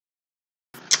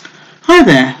Hi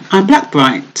there, I'm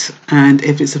Blackbright, and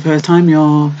if it's the first time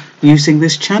you're using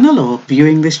this channel or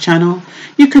viewing this channel,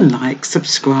 you can like,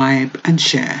 subscribe and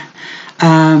share.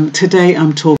 Today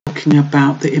I'm talking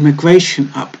about the immigration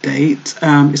update.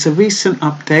 It's a recent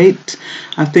update.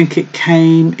 I think it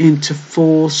came into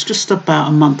force just about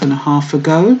a month and a half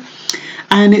ago,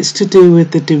 and it's to do with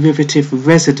the derivative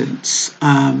residence.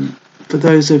 For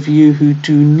those of you who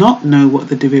do not know what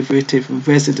the derivative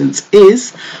residence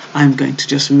is, I'm going to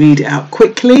just read it out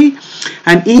quickly.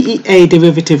 An EEA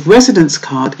derivative residence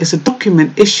card is a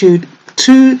document issued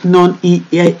to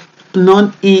non-EEA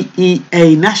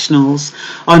nationals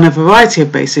on a variety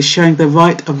of bases showing the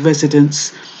right of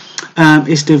residence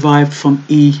is derived from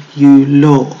EU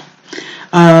law.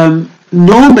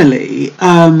 Normally,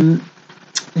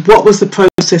 what was the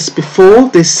process before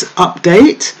this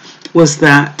update was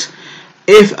that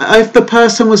if the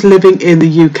person was living in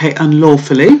the UK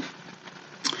unlawfully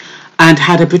and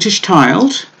had a British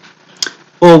child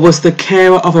or was the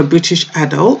carer of a British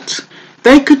adult,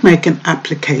 they could make an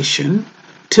application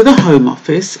to the Home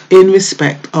Office in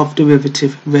respect of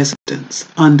derivative residence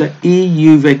under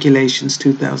EU Regulations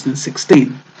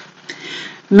 2016.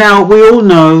 Now, we all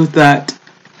know that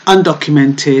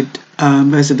undocumented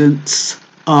residents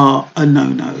are a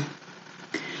no-no.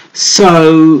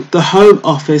 So the Home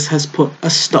Office has put a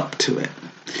stop to it.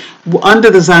 Under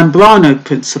the Zambrano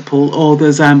principle or the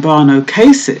Zambrano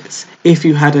cases, if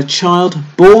you had a child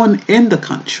born in the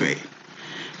country,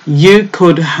 you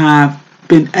could have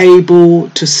been able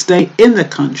to stay in the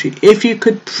country if you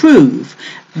could prove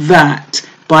that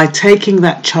by taking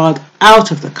that child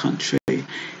out of the country,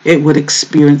 it would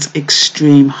experience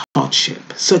extreme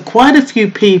hardship. So quite a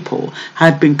few people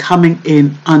had been coming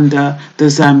in under the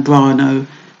Zambrano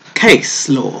case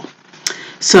law.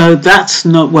 So that's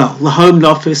not, well, the Home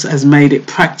Office has made it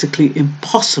practically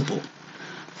impossible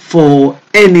for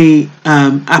any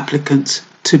applicant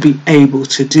to be able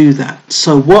to do that.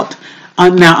 So what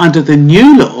now under the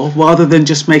new law, rather than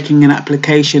just making an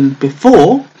application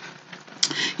before,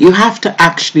 you have to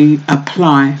actually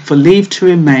apply for leave to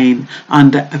remain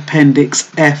under Appendix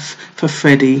F for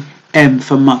Freddie, M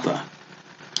for mother.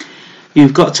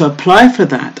 You've got to apply for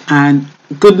that, and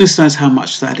goodness knows how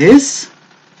much that is.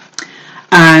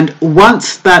 And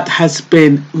once that has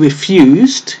been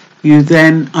refused, you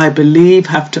then, I believe,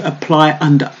 have to apply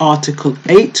under Article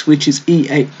 8, which is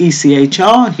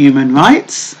ECHR, Human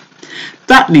Rights.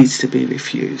 That needs to be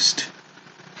refused.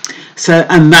 So,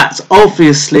 and that's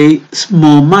obviously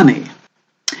more money.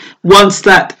 Once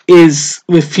that is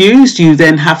refused, you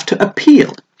then have to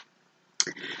appeal.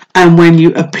 And when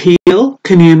you appeal,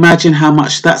 can you imagine how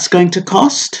much that's going to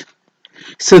cost?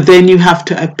 So then you have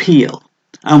to appeal.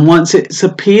 And once it's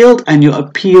appealed and your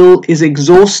appeal is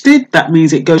exhausted, that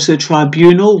means it goes to the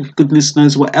tribunal, goodness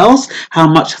knows what else, how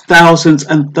much thousands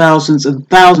and thousands and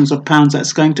thousands of pounds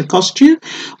that's going to cost you.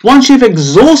 Once you've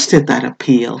exhausted that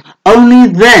appeal, only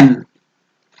then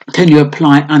can you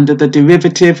apply under the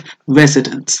derivative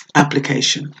residence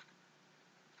application.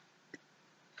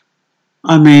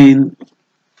 I mean,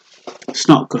 it's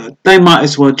not good. They might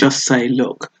as well just say,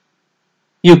 look,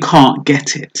 you can't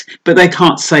get it. But they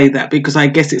can't say that because I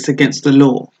guess it's against the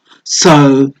law.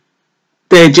 So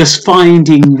they're just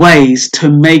finding ways to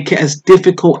make it as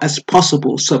difficult as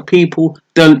possible so people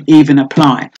don't even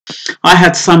apply. I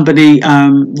had somebody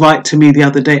write to me the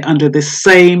other day under this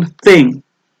same thing.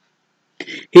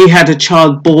 He had a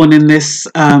child born in this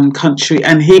country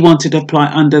and he wanted to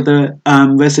apply under the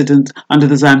under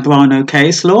the Zambrano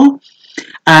case law,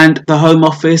 and the Home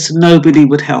Office, nobody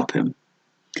would help him.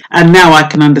 And now I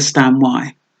can understand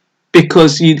why,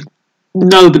 because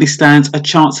nobody stands a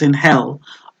chance in hell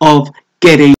of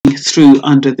getting through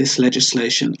under this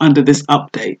legislation, under this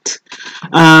update.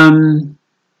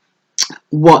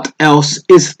 What else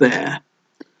is there?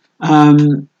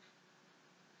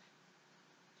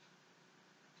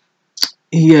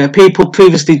 Yeah, people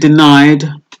previously denied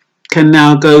can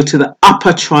now go to the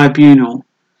upper tribunal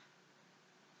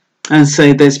and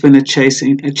say there's been a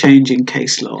change in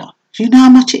case law. Do you know how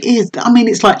much it is? I mean,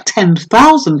 it's like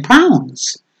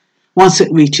 £10,000 once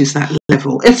it reaches that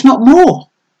level, if not more.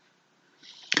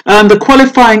 The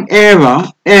qualifying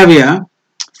area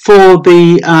for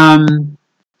the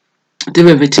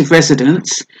derivative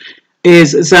residence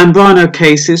is Zambrano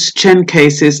cases, Chen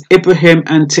cases, Ibrahim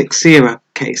and Texiera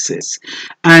cases.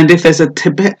 And if there's a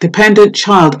dependent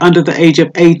child under the age of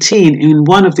 18 in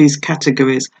one of these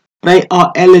categories, they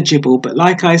are eligible. But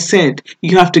like I said,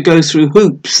 you have to go through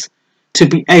hoops to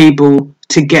be able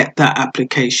to get that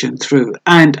application through,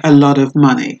 and a lot of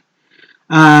money.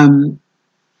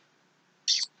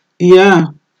 Yeah,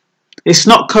 it's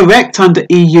not correct under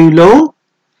EU law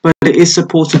but it is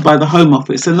supported by the Home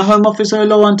Office, and the Home Office are a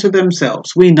law unto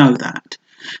themselves. We know that.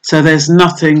 So there's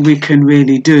nothing we can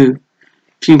really do.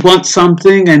 If you want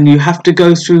something and you have to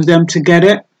go through them to get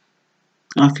it,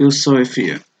 I feel sorry for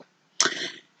you.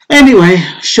 Anyway,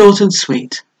 short and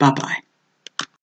sweet. Bye-bye.